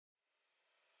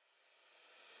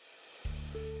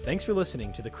Thanks for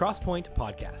listening to the Crosspoint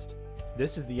Podcast.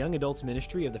 This is the young adults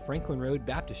ministry of the Franklin Road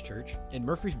Baptist Church in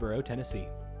Murfreesboro, Tennessee.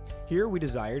 Here we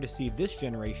desire to see this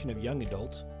generation of young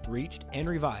adults reached and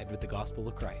revived with the gospel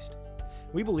of Christ.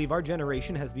 We believe our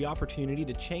generation has the opportunity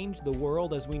to change the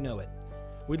world as we know it.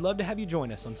 We'd love to have you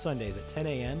join us on Sundays at 10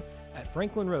 a.m. at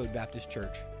Franklin Road Baptist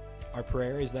Church. Our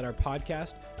prayer is that our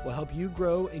podcast will help you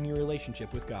grow in your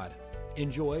relationship with God.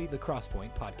 Enjoy the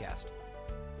Crosspoint Podcast.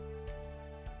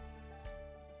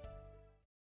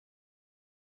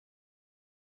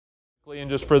 And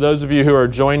just for those of you who are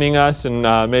joining us, and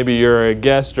maybe you're a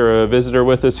guest or a visitor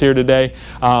with us here today,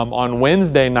 on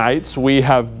Wednesday nights we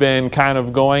have been kind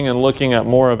of going and looking at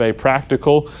more of a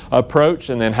practical approach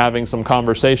and then having some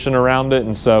conversation around it.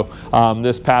 And so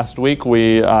this past week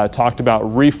we talked about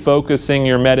refocusing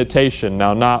your meditation.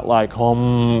 Now, not like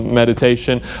home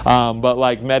meditation, but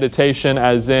like meditation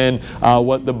as in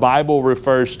what the Bible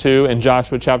refers to in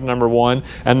Joshua chapter number 1,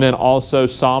 and then also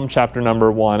Psalm chapter number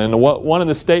 1. And one of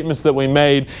the statements that we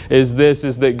made is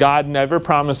that God never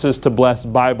promises to bless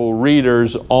Bible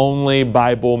readers, only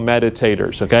Bible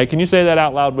meditators. Okay, can you say that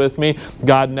out loud with me?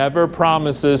 God never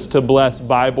promises to bless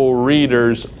Bible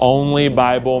readers, only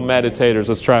Bible meditators.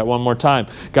 Let's try it one more time.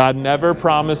 God never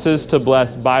promises to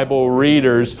bless Bible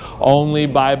readers, only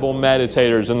Bible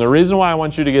meditators. And the reason why I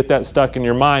want you to get that stuck in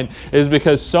your mind is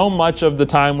because so much of the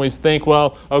time we think,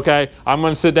 well, okay, I'm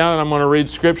going to sit down and I'm going to read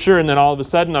Scripture, and then all of a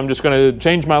sudden I'm just going to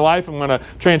change my life. I'm going to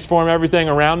transform everything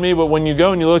around me. But when you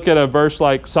go and you look at a verse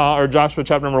like Joshua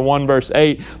chapter number 1 verse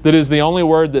 8, that is the only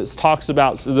word that talks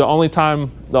about, the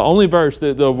only verse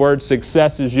that the word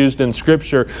success is used in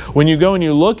Scripture. When you go and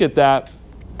you look at that,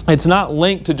 it's not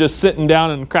linked to just sitting down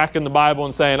and cracking the Bible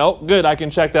and saying, oh, good, I can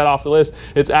check that off the list.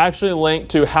 It's actually linked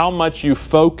to how much you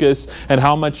focus and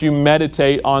how much you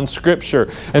meditate on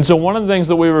Scripture. And so one of the things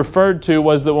that we referred to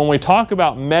was that when we talk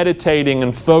about meditating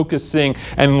and focusing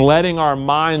and letting our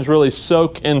minds really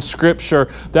soak in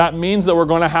Scripture, that means that we're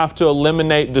going to have to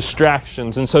eliminate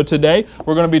distractions. And so today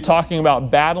we're going to be talking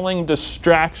about battling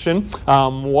distraction.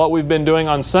 What we've been doing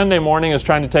on Sunday morning is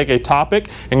trying to take a topic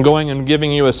and going and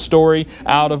giving you a story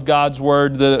out of God's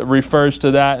Word that refers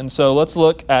to that. And so let's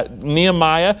look at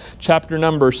Nehemiah chapter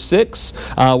number 6.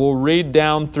 We'll read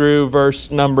down through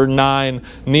verse number 9.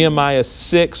 Nehemiah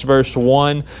 6 verse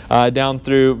 1 down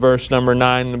through verse number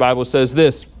 9. The Bible says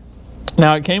this: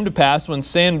 Now it came to pass when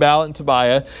Sanballat and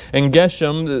Tobiah and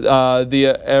Geshem, the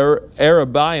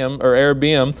Arabiam,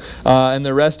 and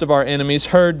the rest of our enemies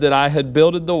heard that I had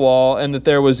builded the wall, and that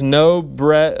there was no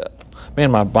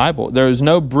my Bible, there is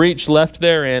no breach left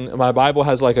therein. My Bible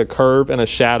has like a curve and a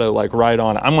shadow like right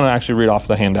on it. I'm going to actually read off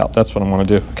the handout. That's what I'm going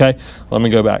to do. Okay, let me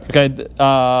go back. Okay,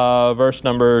 verse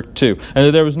number 2.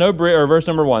 And there was no verse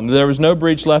number 1. There was no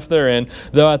breach left therein,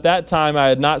 though at that time I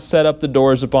had not set up the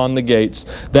doors upon the gates.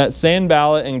 That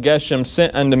Sanballat and Geshem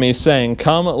sent unto me, saying,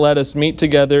 Come, let us meet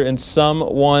together in some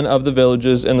one of the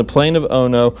villages in the plain of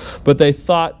Ono. But they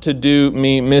thought to do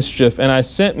me mischief. And I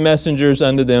sent messengers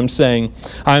unto them, saying,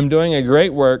 I am doing a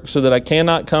great work, so that I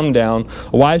cannot come down.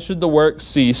 Why should the work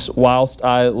cease whilst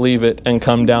I leave it and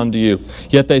come down to you?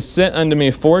 Yet they sent unto me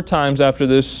 4 times after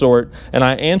this sort, and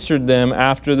I answered them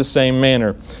after the same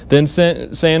manner. Then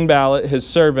sent Sanballat his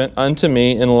servant unto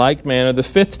me in like manner the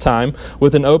 5th time,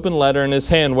 with an open letter in his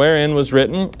hand, wherein was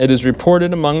written, It is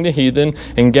reported among the heathen,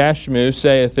 and Gashmu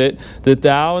saith it, that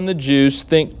thou and the Jews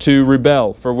think to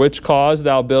rebel, for which cause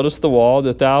thou buildest the wall,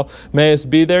 that thou mayest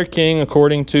be their king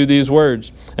according to these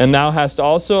words. And thou hast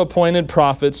also appointed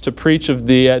prophets to preach of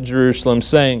thee at Jerusalem,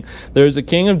 saying, There is a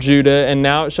king of Judah, and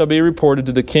now it shall be reported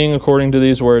to the king according to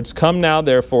these words. Come now,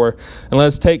 therefore, and let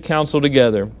us take counsel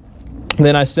together.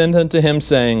 Then I sent unto him,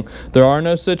 saying, There are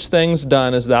no such things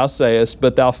done as thou sayest,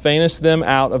 but thou feignest them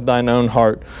out of thine own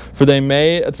heart. For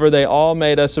they all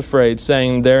made us afraid,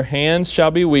 saying, Their hands shall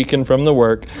be weakened from the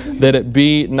work, that it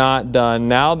be not done.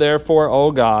 Now therefore,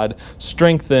 O God,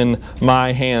 strengthen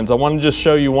my hands. I want to just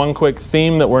show you one quick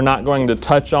theme that we're not going to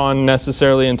touch on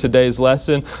necessarily in today's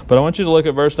lesson, but I want you to look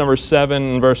at verse number 7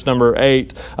 and verse number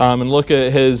 8, and look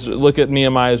at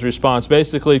Nehemiah's response.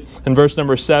 Basically, in verse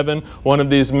number 7, one of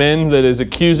these men that is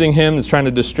accusing him, that's trying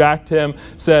to distract him,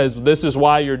 says, This is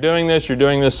why you're doing this. You're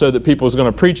doing this so that people is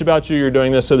going to preach about you. You're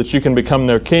doing this so that you can become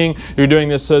their king. You're doing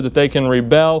this so that they can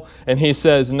rebel. And he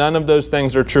says none of those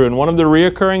things are true. And one of the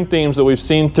reoccurring themes that we've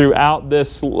seen throughout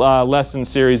this lesson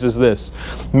series is this: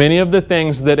 many of the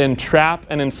things that entrap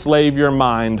and enslave your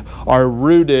mind are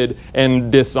rooted in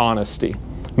dishonesty.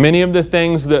 Many of the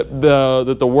things that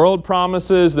the world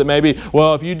promises, that maybe,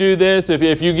 well, if you do this,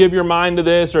 if you give your mind to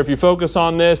this, or if you focus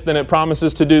on this, then it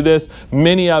promises to do this.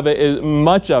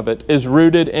 Much of it is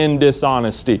rooted in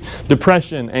dishonesty.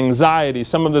 Depression, anxiety,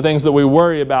 some of the things that we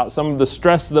worry about, some of the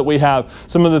stress that we have,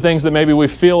 some of the things that maybe we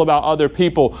feel about other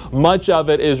people, much of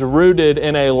it is rooted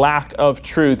in a lack of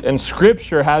truth. And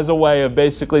Scripture has a way of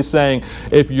basically saying,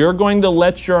 if you're going to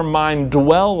let your mind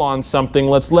dwell on something,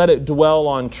 let's let it dwell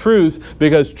on truth,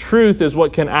 because truth is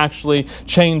what can actually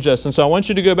change us. And so I want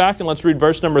you to go back and let's read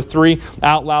verse number 3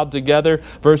 out loud together.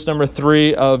 Verse number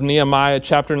 3 of Nehemiah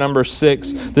chapter number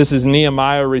 6. This is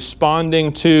Nehemiah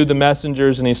responding to the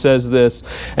messengers, and he says this,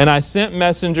 "And I sent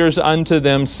messengers unto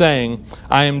them, saying,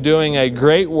 I am doing a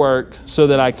great work, so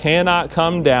that I cannot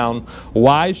come down.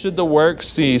 Why should the work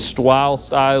cease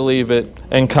whilst I leave it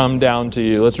and come down to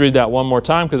you?" Let's read that one more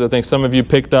time, because I think some of you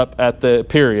picked up at the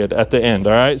period at the end.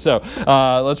 All right, so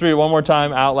let's read it one more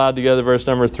time out loud together. Verse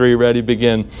number 3, ready,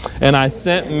 begin. "And I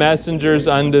sent messengers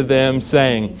unto them,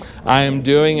 saying, I am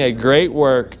doing a great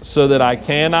work, so that I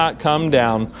cannot come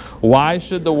down. Why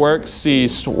should the work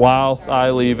cease whilst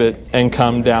I leave it and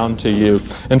come down to you?"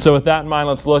 And so with that in mind,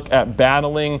 let's look at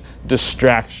battling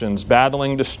distractions.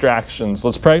 Battling distractions.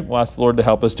 Let's pray. We'll ask the Lord to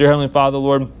help us. Dear Heavenly Father,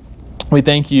 Lord, we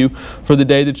thank you for the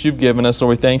day that you've given us,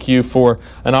 Lord. We thank you for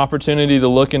an opportunity to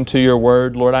look into your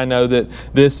word. Lord, I know that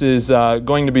this is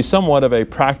going to be somewhat of a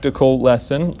practical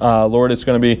lesson. Lord, it's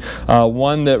going to be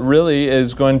one that really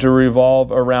is going to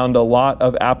revolve around a lot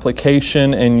of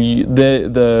application, and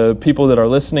the people that are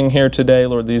listening here today,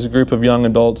 Lord, these group of young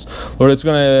adults, Lord, it's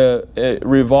going to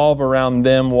revolve around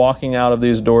them walking out of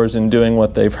these doors and doing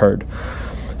what they've heard.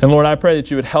 And Lord, I pray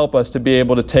that you would help us to be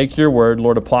able to take your word,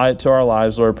 Lord, apply it to our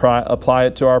lives, Lord, apply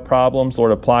it to our problems,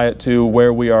 Lord, apply it to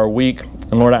where we are weak.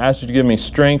 And Lord, I ask you to give me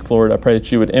strength, Lord. I pray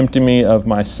that you would empty me of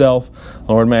myself.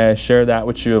 Lord, may I share that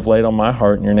which you have laid on my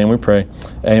heart. In your name we pray.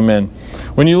 Amen.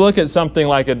 When you look at something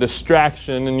like a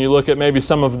distraction, and you look at maybe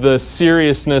some of the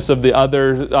seriousness of the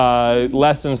other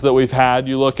lessons that we've had,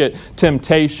 you look at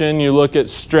temptation, you look at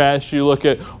stress, you look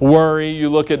at worry, you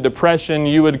look at depression,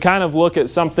 you would kind of look at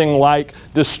something like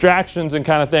distractions and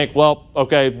kind of think, well,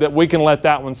 okay, that we can let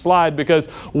that one slide, because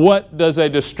what does a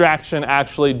distraction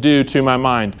actually do to my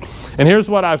mind? And here's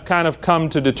what I've kind of come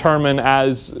to determine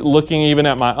as looking even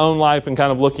at my own life and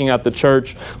kind of looking at the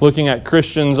church, looking at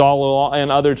Christians all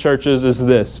and other churches, is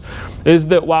this, is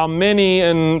that while many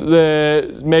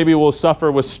maybe will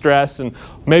suffer with stress, and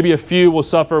maybe a few will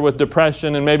suffer with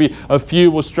depression, and maybe a few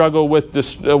will struggle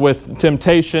with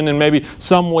temptation, and maybe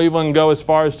some will even go as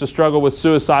far as to struggle with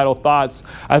suicidal thoughts,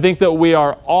 I think that we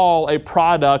are all a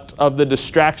product of the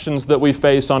distractions that we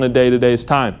face on a day-to-day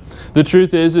time. The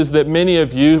truth is that many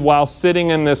of you, while sitting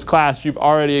in this class, you've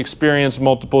already experienced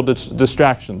multiple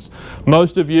distractions.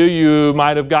 Most of you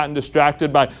might have gotten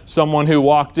distracted by someone who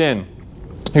walked in.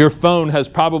 Your phone has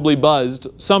probably buzzed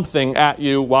something at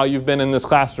you while you've been in this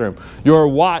classroom. Your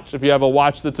watch, if you have a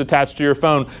watch that's attached to your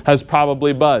phone, has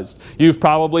probably buzzed. You've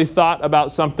probably thought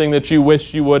about something that you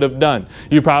wish you would have done.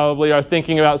 You probably are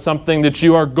thinking about something that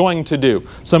you are going to do.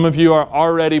 Some of you are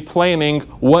already planning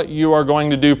what you are going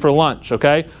to do for lunch,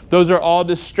 okay? Those are all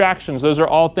distractions. Those are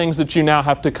all things that you now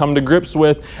have to come to grips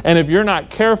with. And if you're not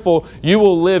careful, you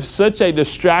will live such a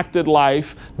distracted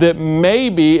life that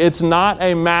maybe it's not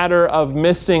a matter of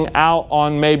missing out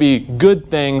on maybe good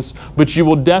things, but you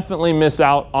will definitely miss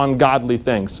out on godly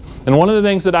things. And one of the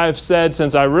things that I've said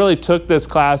since I really took this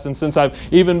class, and since I've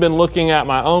even been looking at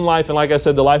my own life, and like I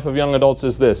said, the life of young adults,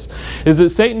 is this, is that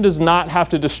Satan does not have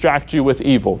to distract you with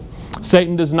evil.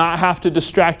 Satan does not have to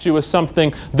distract you with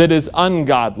something that is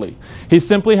ungodly. He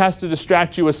simply has to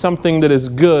distract you with something that is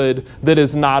good, that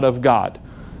is not of God.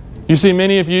 You see,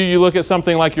 many of you look at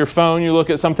something like your phone, you look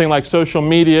at something like social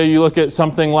media, you look at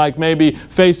something like maybe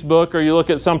Facebook, or you look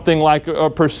at something like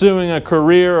pursuing a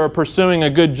career or pursuing a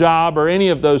good job or any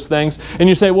of those things, and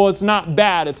you say, well, it's not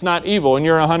bad, it's not evil, and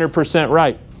you're 100%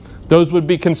 right. Those would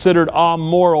be considered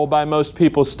amoral by most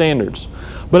people's standards.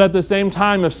 But at the same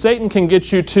time, if Satan can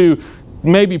get you to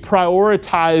maybe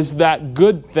prioritize that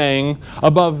good thing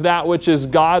above that which is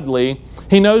godly,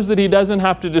 he knows that he doesn't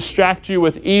have to distract you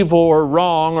with evil or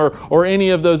wrong or any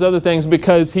of those other things,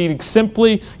 because he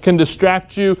simply can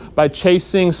distract you by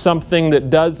chasing something that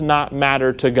does not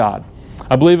matter to God.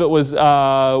 I believe it was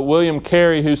William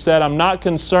Carey who said, I'm not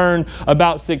concerned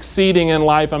about succeeding in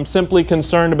life. I'm simply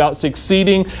concerned about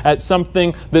succeeding at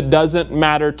something that doesn't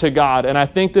matter to God. And I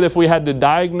think that if we had to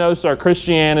diagnose our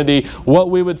Christianity, what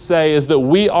we would say is that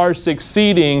we are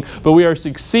succeeding, but we are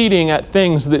succeeding at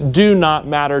things that do not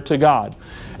matter to God.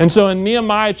 And so in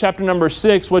Nehemiah chapter number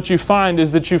 6, what you find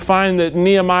is that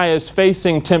Nehemiah is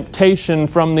facing temptation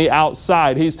from the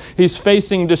outside. He's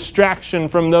facing distraction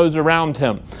from those around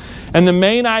him. And the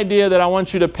main idea that I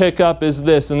want you to pick up is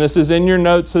this, and this is in your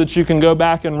notes so that you can go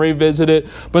back and revisit it.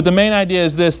 But the main idea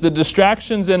is this: the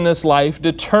distractions in this life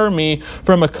deter me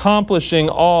from accomplishing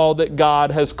all that God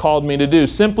has called me to do.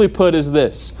 Simply put is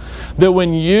this, that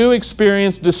when you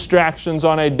experience distractions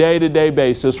on a day-to-day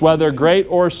basis, whether great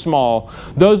or small,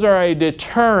 those are a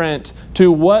deterrent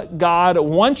to what God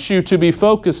wants you to be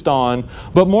focused on.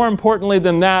 But more importantly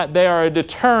than that, they are a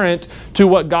deterrent to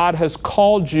what God has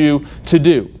called you to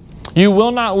do. You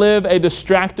will not live a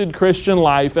distracted Christian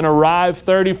life and arrive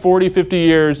 30, 40, 50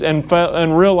 years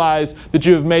and realize that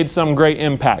you have made some great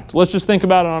impact. Let's just think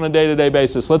about it on a day-to-day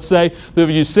basis. Let's say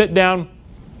that you sit down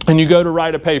and you go to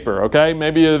write a paper, okay?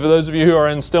 Maybe for those of you who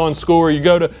are still in school, or you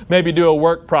go to maybe do a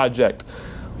work project.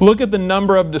 Look at the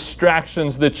number of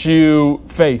distractions that you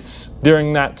face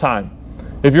during that time.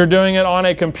 If you're doing it on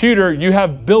a computer, you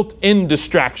have built-in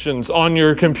distractions on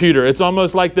your computer. It's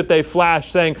almost like that they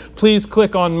flash saying, please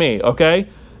click on me, okay?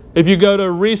 If you go to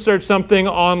research something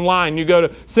online, you go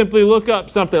to simply look up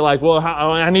something like, well,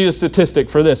 I need a statistic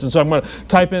for this. And so I'm going to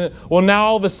type in, well, now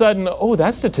all of a sudden, oh,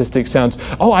 that statistic sounds,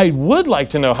 oh, I would like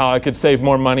to know how I could save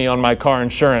more money on my car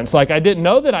insurance. Like, I didn't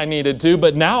know that I needed to,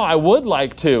 but now I would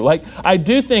like to. Like, I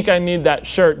do think I need that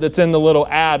shirt that's in the little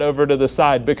ad over to the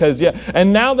side because, yeah.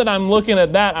 And now that I'm looking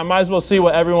at that, I might as well see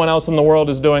what everyone else in the world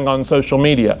is doing on social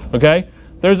media, okay?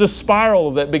 There's a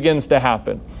spiral that begins to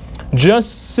happen.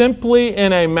 Just simply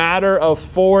in a matter of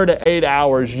 4 to 8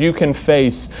 hours, you can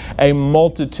face a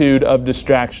multitude of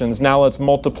distractions. Now let's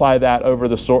multiply that over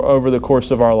the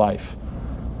course of our life.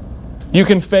 You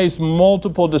can face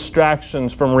multiple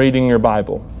distractions from reading your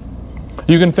Bible.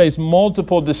 You can face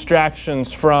multiple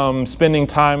distractions from spending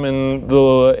time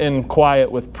in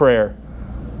quiet with prayer.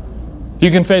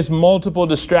 You can face multiple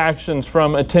distractions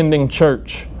from attending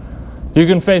church. You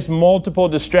can face multiple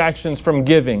distractions from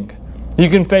giving. You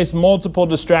can face multiple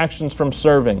distractions from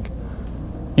serving.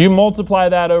 You multiply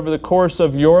that over the course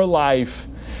of your life,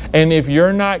 and if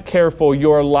you're not careful,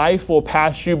 your life will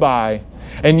pass you by.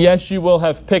 And yes, you will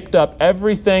have picked up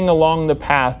everything along the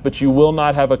path, but you will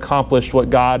not have accomplished what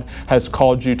God has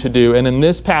called you to do. And in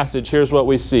this passage, here's what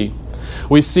we see.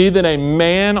 We see that a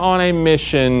man on a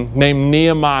mission named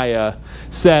Nehemiah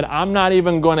said, I'm not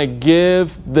even going to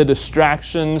give the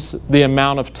distractions the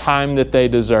amount of time that they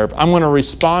deserve. I'm going to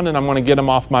respond and I'm going to get them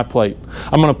off my plate.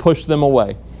 I'm going to push them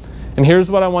away. And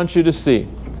here's what I want you to see,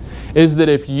 is that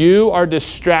if you are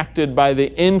distracted by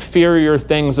the inferior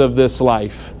things of this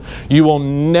life, you will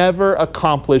never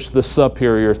accomplish the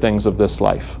superior things of this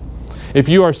life. If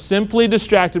you are simply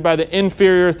distracted by the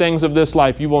inferior things of this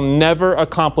life, you will never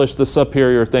accomplish the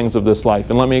superior things of this life.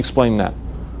 And let me explain that.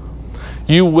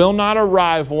 You will not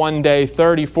arrive one day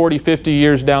 30, 40, 50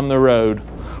 years down the road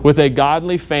with a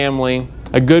godly family,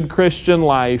 a good Christian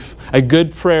life, a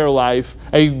good prayer life,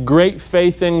 a great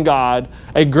faith in God,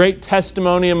 a great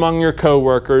testimony among your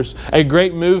coworkers, a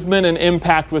great movement and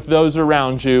impact with those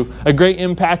around you, a great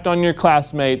impact on your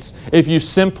classmates, if you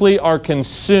simply are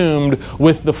consumed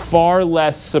with the far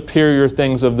less superior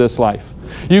things of this life.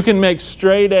 You can make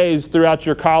straight A's throughout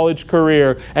your college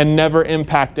career and never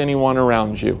impact anyone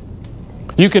around you.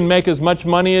 You can make as much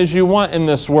money as you want in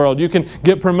this world. You can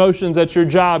get promotions at your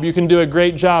job. You can do a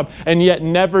great job and yet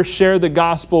never share the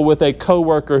gospel with a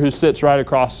coworker who sits right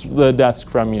across the desk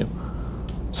from you.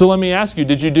 So let me ask you,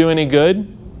 did you do any good?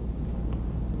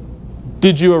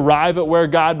 Did you arrive at where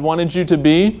God wanted you to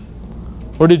be?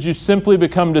 Or did you simply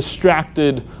become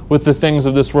distracted with the things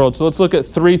of this world? So let's look at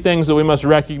 3 things that we must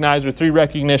recognize, or 3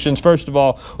 recognitions. First of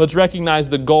all, let's recognize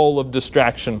the goal of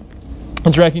distraction.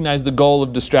 Let's recognize the goal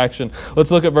of distraction. Let's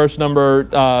look at verse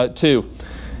number 2.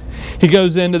 He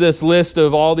goes into this list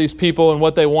of all these people and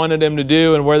what they wanted him to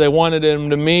do and where they wanted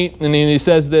him to meet. And then he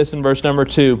says this in verse number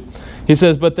 2. He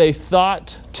says, but they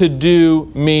thought to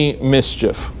do me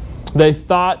mischief. They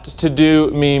thought to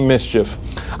do me mischief.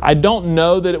 I don't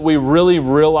know that we really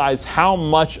realize how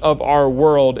much of our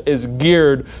world is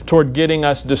geared toward getting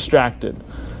us distracted.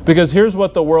 Because here's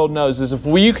what the world knows, is if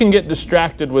you can get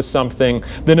distracted with something,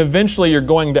 then eventually you're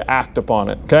going to act upon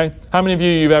it, okay? How many of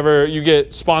you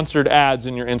get sponsored ads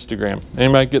in your Instagram?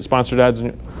 Anybody get sponsored ads in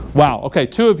your... Wow, okay,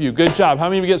 2 of you, good job. How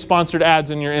many of you get sponsored ads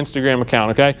in your Instagram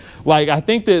account, okay? Like, I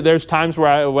think that there's times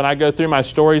where when I go through my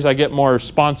stories, I get more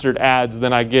sponsored ads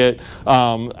than I get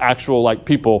actual, like,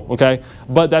 people, okay?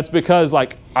 But that's because,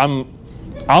 like, I'm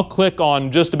I'll click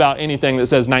on just about anything that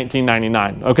says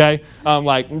 $19.99, okay?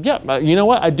 Like, yeah, you know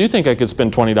what? I do think I could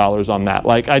spend $20 on that.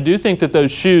 Like, I do think that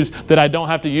those shoes that I don't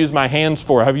have to use my hands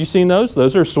for, have you seen those?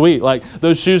 Those are sweet. Like,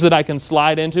 those shoes that I can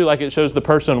slide into, like it shows the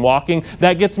person walking,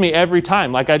 that gets me every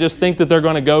time. Like, I just think that they're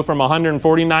going to go from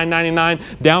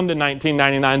 $149.99 down to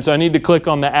 $19.99, so I need to click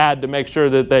on the ad to make sure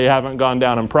that they haven't gone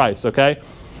down in price, okay?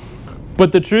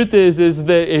 But the truth is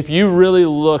that if you really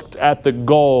looked at the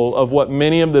goal of what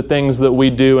many of the things that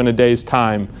we do in a day's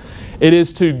time, it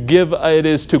is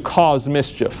to cause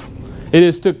mischief. It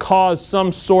is to cause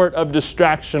some sort of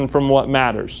distraction from what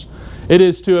matters. It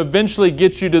is to eventually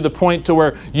get you to the point to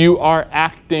where you are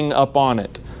acting upon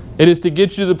it. It is to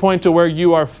get you to the point to where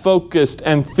you are focused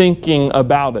and thinking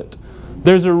about it.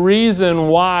 There's a reason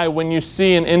why when you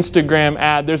see an Instagram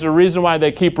ad, there's a reason why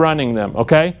they keep running them,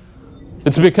 okay?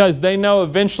 It's because they know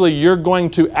eventually you're going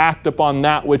to act upon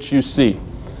that which you see.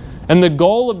 And the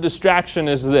goal of distraction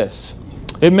is this.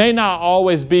 It may not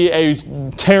always be a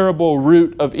terrible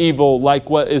root of evil like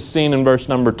what is seen in verse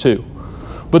number 2.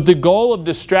 But the goal of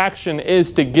distraction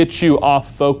is to get you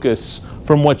off focus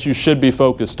from what you should be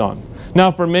focused on.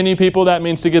 Now, for many people, that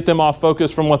means to get them off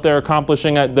focus from what they're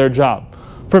accomplishing at their job.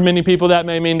 For many people, that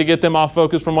may mean to get them off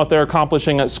focus from what they're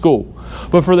accomplishing at school.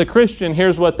 But for the Christian,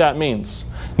 here's what that means.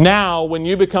 Now, when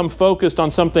you become focused on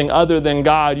something other than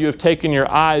God, you have taken your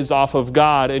eyes off of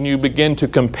God and you begin to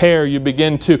compare. You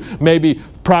begin to maybe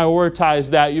prioritize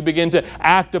that. You begin to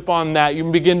act upon that.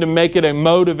 You begin to make it a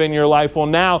motive in your life. Well,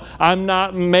 now I'm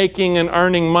not making and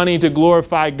earning money to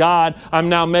glorify God. I'm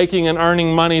now making and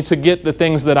earning money to get the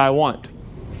things that I want.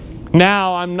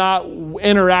 Now I'm not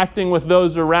interacting with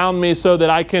those around me so that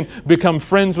I can become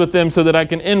friends with them, so that I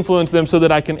can influence them, so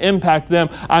that I can impact them.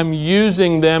 I'm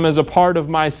using them as a part of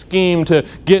my scheme to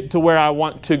get to where I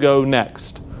want to go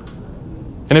next.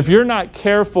 And if you're not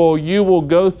careful, you will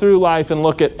go through life and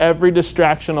look at every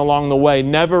distraction along the way,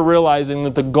 never realizing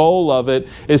that the goal of it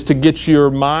is to get your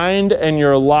mind and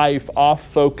your life off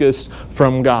focus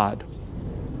from God.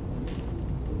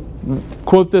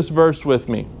 Quote this verse with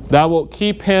me. Thou wilt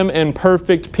keep him in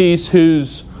perfect peace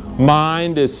whose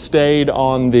mind is stayed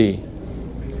on thee.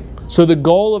 So the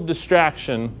goal of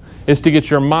distraction is to get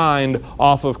your mind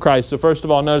off of Christ. So first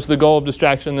of all, notice the goal of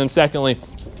distraction. Then secondly,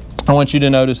 I want you to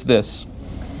notice this.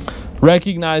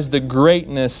 Recognize the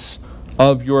greatness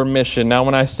of your mission. Now,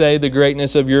 when I say the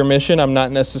greatness of your mission, I'm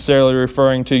not necessarily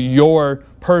referring to your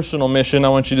personal mission. I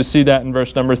want you to see that in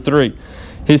verse number 3.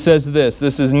 He says this.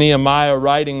 This is Nehemiah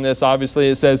writing this. Obviously,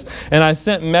 it says, "And I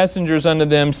sent messengers unto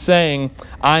them, saying,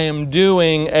 I am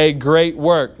doing a great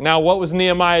work." Now, what was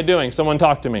Nehemiah doing? Someone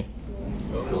talk to me.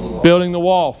 Building the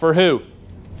wall. For who?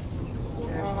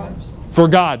 For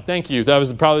God. Thank you. That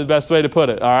was probably the best way to put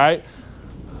it. All right?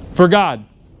 For God.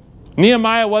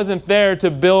 Nehemiah wasn't there to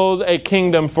build a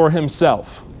kingdom for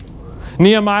himself.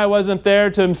 Nehemiah wasn't there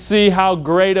to see how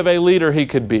great of a leader he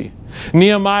could be.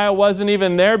 Nehemiah wasn't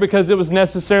even there because it was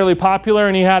necessarily popular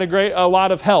and he had a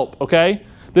lot of help, okay?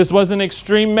 This was an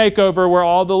extreme makeover where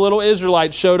all the little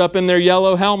Israelites showed up in their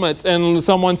yellow helmets and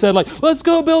someone said, like, let's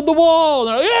go build the wall.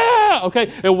 And like, yeah!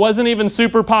 Okay, it wasn't even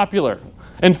super popular.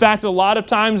 In fact, a lot of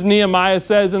times Nehemiah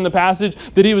says in the passage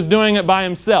that he was doing it by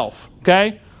himself,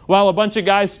 okay? While a bunch of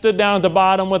guys stood down at the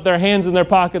bottom with their hands in their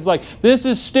pockets like, this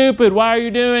is stupid, why are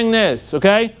you doing this,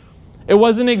 okay? It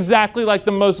wasn't exactly like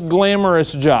the most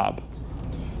glamorous job.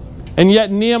 And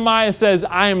yet Nehemiah says,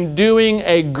 I am doing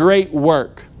a great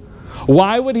work.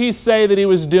 Why would he say that he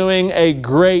was doing a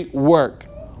great work?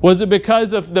 Was it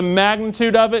because of the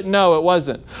magnitude of it? No, it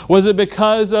wasn't. Was it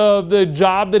because of the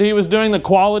job that he was doing, the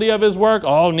quality of his work?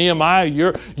 Oh, Nehemiah,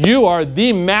 you are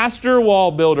the master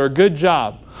wall builder. Good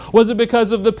job. Was it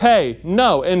because of the pay?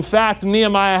 No. In fact,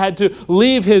 Nehemiah had to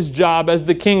leave his job as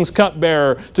the king's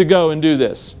cupbearer to go and do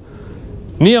this.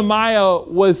 Nehemiah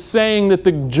was saying that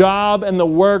the job and the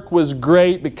work was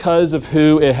great because of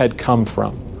who it had come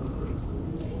from.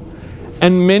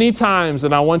 And many times,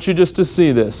 and I want you just to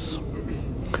see this,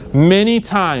 many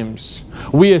times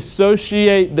we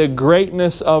associate the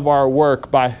greatness of our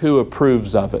work by who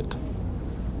approves of it.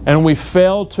 And we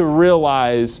fail to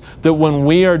realize that when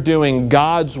we are doing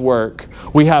God's work,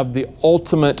 we have the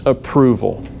ultimate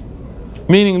approval.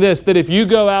 Meaning this, that if you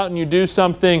go out and you do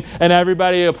something and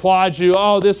everybody applauds you,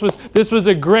 oh, this was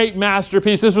a great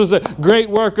masterpiece, this was a great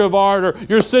work of art, or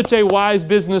you're such a wise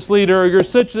business leader, or you're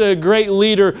such a great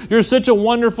leader, you're such a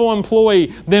wonderful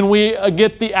employee, then we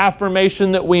get the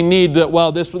affirmation that we need that,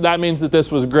 well, that means that this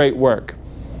was great work.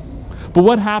 But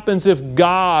what happens if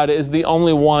God is the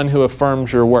only one who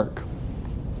affirms your work?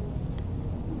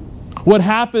 What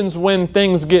happens when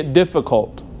things get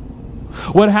difficult?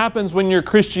 What happens when your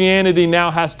Christianity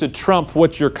now has to trump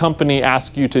what your company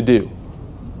asks you to do?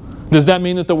 Does that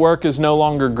mean that the work is no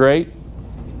longer great?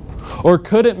 Or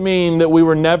could it mean that we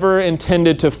were never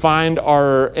intended to find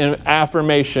our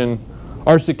affirmation,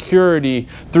 our security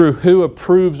through who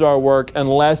approves our work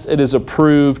unless it is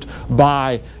approved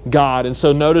by God? And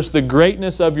so notice the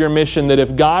greatness of your mission, that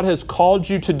if God has called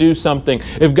you to do something,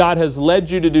 if God has led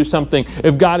you to do something,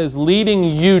 if God is leading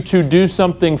you to do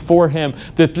something for Him,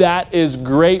 that is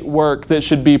great work that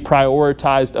should be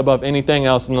prioritized above anything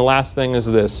else. And the last thing is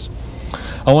this.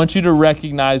 I want you to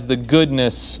recognize the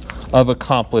goodness of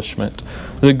accomplishment.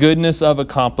 The goodness of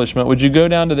accomplishment. Would you go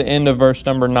down to the end of verse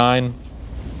number 9?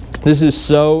 This is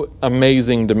so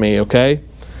amazing to me, okay?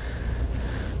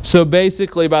 So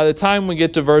basically, by the time we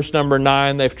get to verse number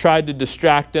 9, they've tried to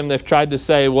distract him. They've tried to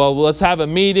say, well, let's have a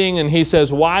meeting. And he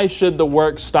says, why should the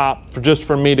work stop just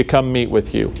for me to come meet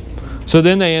with you? So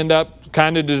then they end up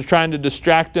kind of trying to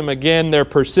distract him again. They're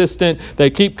persistent. They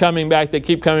keep coming back. They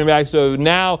keep coming back. So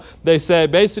now they say,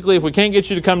 basically, if we can't get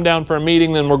you to come down for a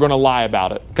meeting, then we're going to lie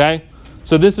about it, okay?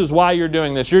 So this is why you're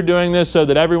doing this. You're doing this so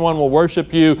that everyone will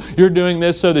worship you. You're doing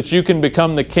this so that you can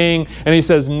become the king. And he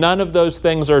says, none of those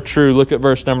things are true. Look at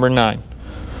verse number 9.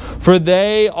 For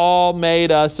they all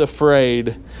made us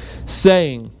afraid,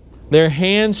 saying, their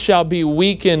hands shall be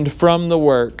weakened from the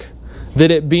work,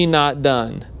 that it be not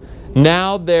done.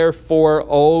 Now therefore,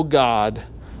 O God,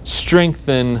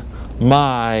 strengthen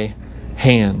my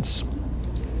hands.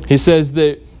 He says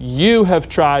that you have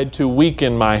tried to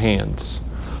weaken my hands,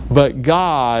 but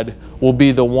God will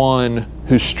be the one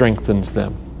who strengthens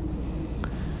them.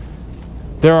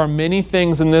 There are many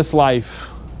things in this life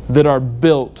that are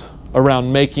built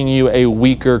around making you a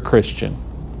weaker Christian.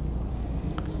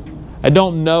 I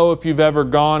don't know if you've ever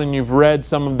gone and you've read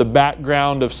some of the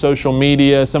background of social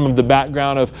media, some of the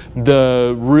background of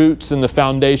the roots and the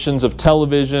foundations of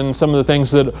television, some of the things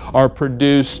that are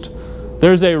produced.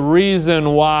 There's a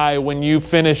reason why when you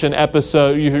finish an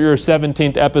episode, your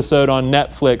 17th episode on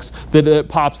Netflix, that it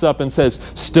pops up and says,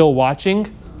 still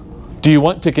watching? Do you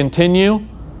want to continue?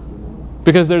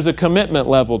 Because there's a commitment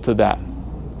level to that.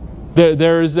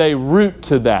 There is a root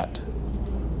to that.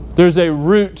 There's a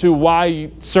root to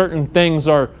why certain things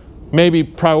are maybe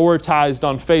prioritized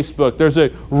on Facebook. There's a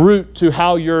root to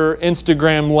how your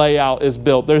Instagram layout is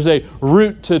built. There's a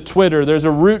root to Twitter. There's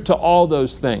a root to all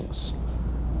those things.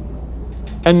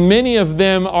 And many of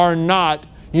them are not,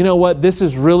 you know what, this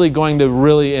is really going to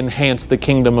really enhance the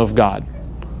kingdom of God.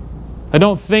 I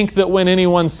don't think that when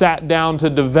anyone sat down to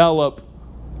develop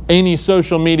any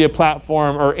social media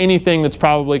platform or anything that's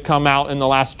probably come out in the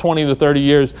last 20 to 30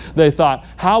 years, they thought,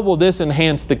 how will this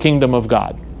enhance the kingdom of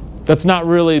God? That's not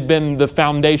really been the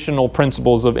foundational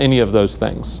principles of any of those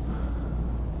things.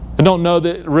 I don't know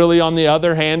that really, on the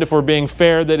other hand, if we're being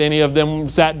fair, that any of them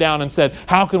sat down and said,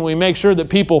 how can we make sure that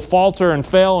people falter and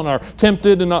fail and are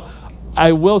tempted? And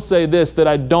I will say this, that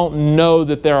I don't know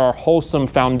that there are wholesome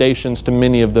foundations to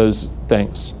many of those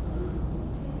things.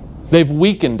 They've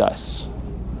weakened us.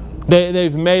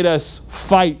 They've made us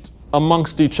fight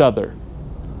amongst each other.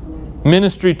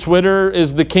 Ministry Twitter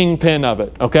is the kingpin of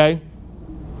it, okay?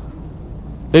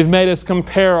 They've made us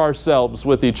compare ourselves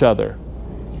with each other.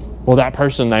 Well, that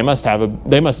person,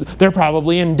 they're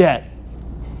probably in debt.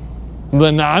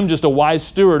 But now I'm just a wise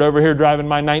steward over here driving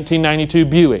my 1992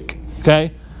 Buick,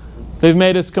 okay? They've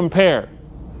made us compare.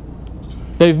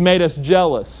 They've made us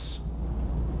jealous.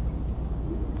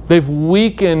 They've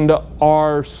weakened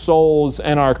our souls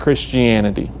and our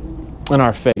Christianity and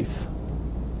our faith.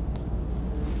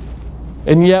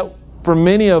 And yet, for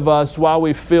many of us, while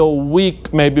we feel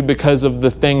weak maybe because of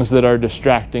the things that are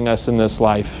distracting us in this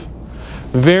life,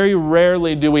 very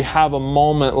rarely do we have a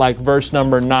moment like verse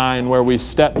number 9 where we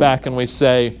step back and we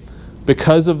say,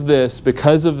 because of this,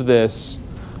 because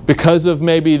of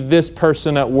maybe this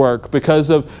person at work, because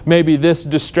of maybe this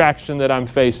distraction that I'm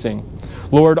facing,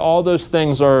 Lord, all those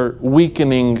things are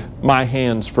weakening my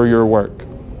hands for your work.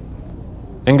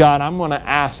 And God, I'm going to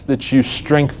ask that you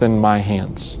strengthen my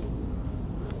hands,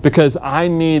 because I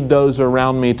need those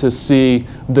around me to see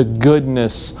the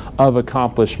goodness of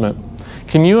accomplishment.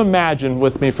 Can you imagine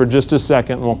with me for just a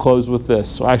second, and we'll close with this.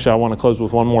 So actually, I want to close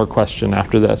with one more question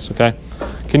after this, okay?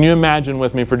 Can you imagine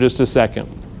with me for just a second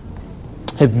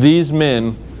if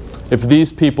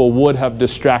these people would have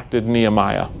distracted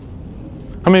Nehemiah?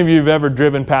 How many of you have ever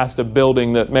driven past a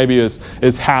building that maybe is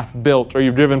half built, or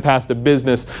you've driven past a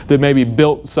business that maybe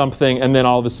built something and then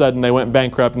all of a sudden they went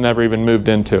bankrupt and never even moved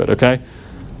into it, okay?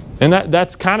 And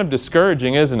that's kind of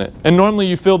discouraging, isn't it? And normally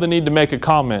you feel the need to make a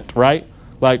comment, right?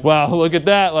 Like, well, look at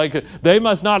that. Like, they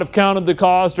must not have counted the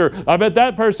cost, or I bet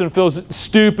that person feels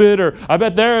stupid, or I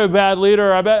bet they're a bad leader,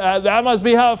 or I bet that must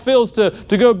be how it feels to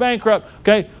go bankrupt.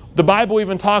 Okay? The Bible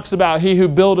even talks about he who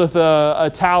buildeth a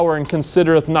tower and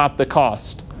considereth not the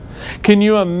cost. Can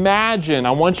you imagine?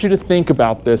 I want you to think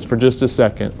about this for just a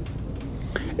second.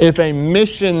 If a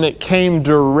mission that came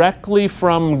directly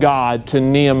from God to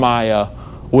Nehemiah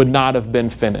would not have been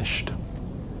finished.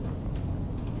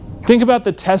 Think about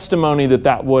the testimony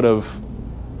that would have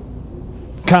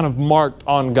kind of marked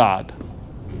on God.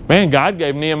 Man, God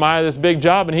gave Nehemiah this big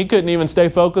job and he couldn't even stay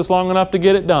focused long enough to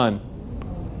get it done.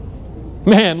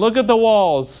 Man, look at the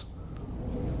walls.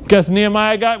 Guess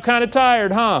Nehemiah got kind of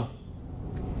tired, huh?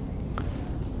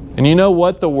 And you know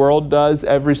what the world does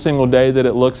every single day that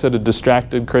it looks at a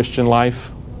distracted Christian life?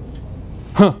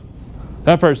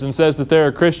 That person says that they're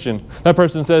a Christian. That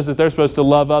person says that they're supposed to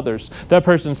love others. That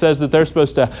person says that they're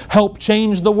supposed to help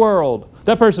change the world.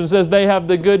 That person says they have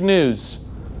the good news.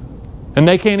 And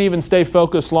they can't even stay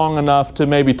focused long enough to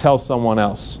maybe tell someone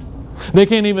else. They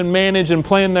can't even manage and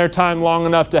plan their time long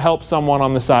enough to help someone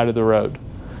on the side of the road.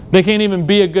 They can't even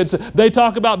be a good... They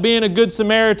talk about being a good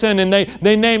Samaritan, and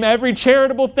they name every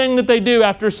charitable thing that they do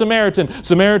after Samaritan.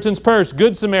 Samaritan's purse,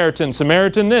 good Samaritan,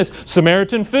 Samaritan this,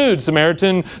 Samaritan food,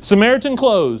 Samaritan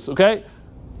clothes, okay?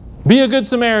 Be a good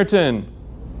Samaritan.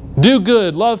 Do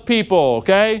good, love people,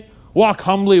 okay? Walk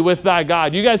humbly with thy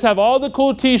God. You guys have all the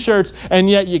cool t-shirts, and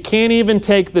yet you can't even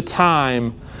take the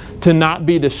time to not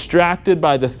be distracted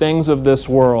by the things of this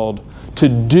world to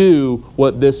do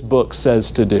what this book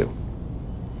says to do.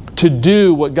 To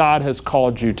do what God has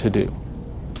called you to do.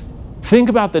 Think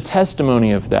about the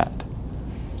testimony of that.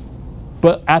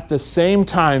 But at the same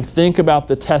time, think about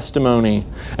the testimony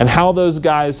and how those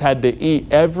guys had to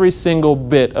eat every single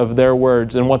bit of their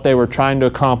words and what they were trying to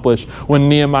accomplish when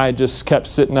Nehemiah just kept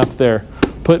sitting up there,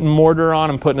 putting mortar on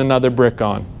and putting another brick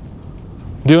on.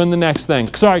 Doing the next thing.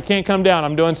 Sorry, can't come down.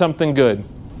 I'm doing something good.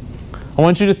 I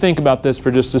want you to think about this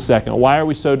for just a second. Why are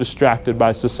we so distracted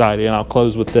by society? And I'll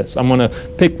close with this. I'm going to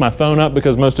pick my phone up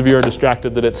because most of you are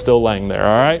distracted that it's still laying there,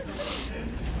 all right?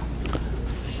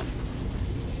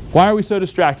 Why are we so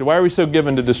distracted? Why are we so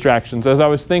given to distractions? As I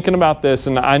was thinking about this,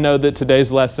 and I know that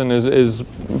today's lesson is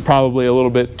probably a little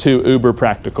bit too uber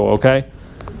practical, okay?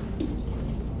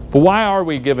 But why are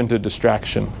we given to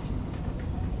distraction?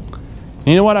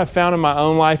 You know what I've found in my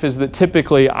own life is that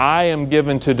typically I am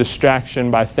given to distraction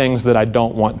by things that I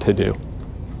don't want to do.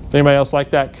 Anybody else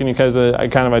like that? Can you guys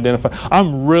kind of identify?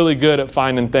 I'm really good at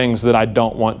finding things that I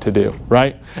don't want to do,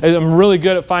 right? I'm really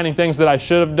good at finding things that I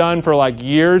should have done for like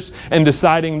years and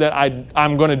deciding that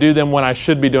I'm going to do them when I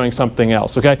should be doing something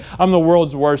else, okay? I'm the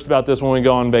world's worst about this when we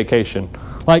go on vacation.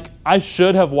 Like, I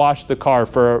should have washed the car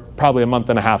for probably a month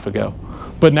and a half ago.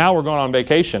 But now we're going on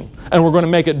vacation, and we're going to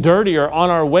make it dirtier on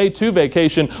our way to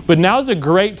vacation. But now's a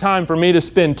great time for me to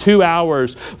spend 2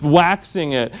 hours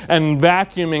waxing it and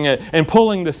vacuuming it and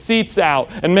pulling the seats out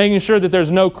and making sure that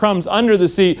there's no crumbs under the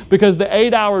seat, because the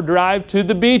 8-hour drive to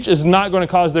the beach is not going to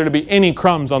cause there to be any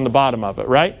crumbs on the bottom of it,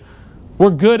 right? We're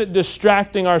good at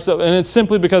distracting ourselves, and it's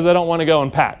simply because I don't want to go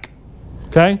and pack,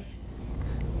 okay?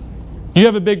 You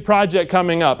have a big project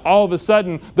coming up. All of a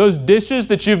sudden, those dishes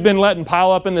that you've been letting pile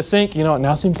up in the sink, you know, it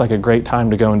now seems like a great time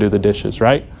to go and do the dishes,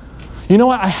 right? You know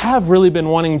what? I have really been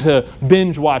wanting to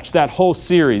binge watch that whole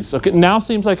series. Okay, now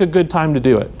seems like a good time to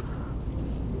do it.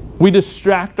 We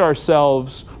distract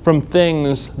ourselves from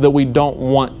things that we don't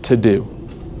want to do.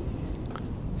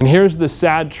 And here's the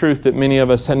sad truth that many of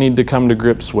us need to come to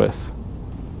grips with.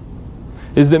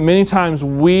 Is that many times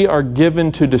we are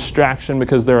given to distraction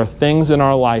because there are things in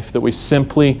our life that we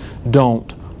simply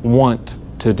don't want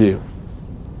to do.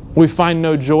 We find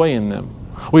no joy in them.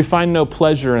 We find no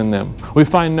pleasure in them. We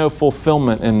find no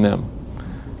fulfillment in them.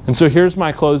 And so here's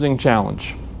my closing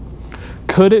challenge.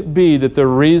 Could it be that the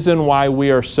reason why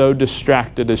we are so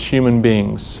distracted as human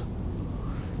beings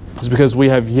is because we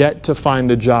have yet to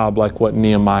find a job like what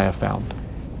Nehemiah found?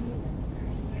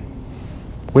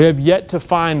 We have yet to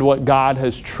find what God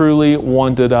has truly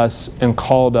wanted us and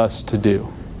called us to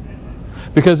do.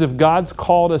 Because if God's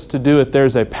called us to do it,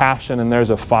 there's a passion and there's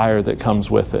a fire that comes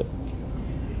with it.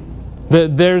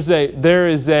 There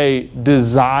is a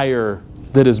desire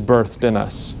that is birthed in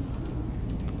us.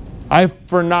 I,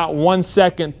 for not 1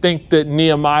 second, think that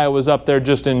Nehemiah was up there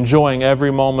just enjoying every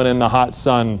moment in the hot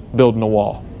sun building a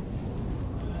wall.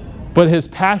 But his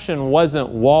passion wasn't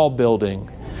wall building.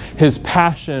 His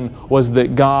passion was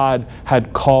that God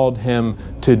had called him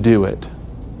to do it.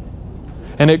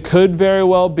 And it could very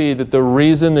well be that the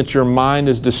reason that your mind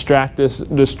is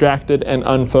distracted and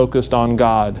unfocused on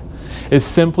God is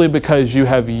simply because you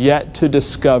have yet to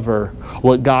discover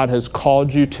what God has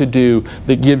called you to do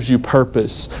that gives you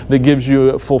purpose, that gives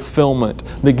you fulfillment,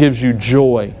 that gives you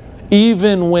joy,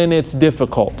 even when it's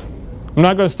difficult. I'm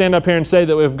not going to stand up here and say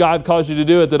that if God calls you to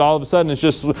do it, that all of a sudden it's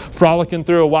just frolicking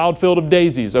through a wild field of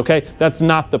daisies, okay? That's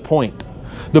not the point.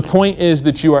 The point is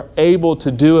that you are able to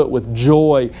do it with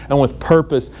joy and with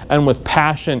purpose and with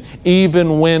passion,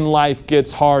 even when life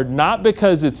gets hard. Not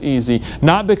because it's easy,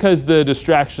 not because the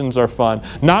distractions are fun,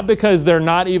 not because they're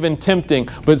not even tempting,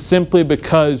 but simply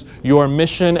because your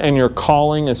mission and your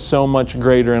calling is so much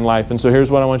greater in life. And so here's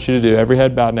what I want you to do. Every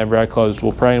head bowed and every eye closed.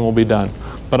 We'll pray and we'll be done.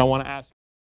 But I want to ask.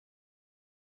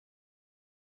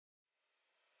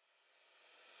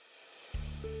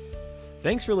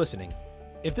 Thanks for listening.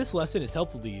 If this lesson is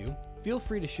helpful to you, feel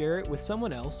free to share it with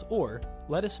someone else or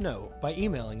let us know by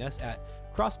emailing us at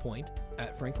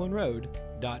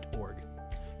crosspoint@franklinroad.org.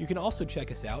 You can also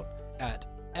check us out at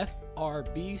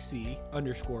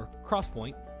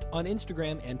FRBC_Crosspoint on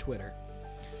Instagram and Twitter.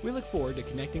 We look forward to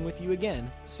connecting with you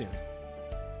again soon.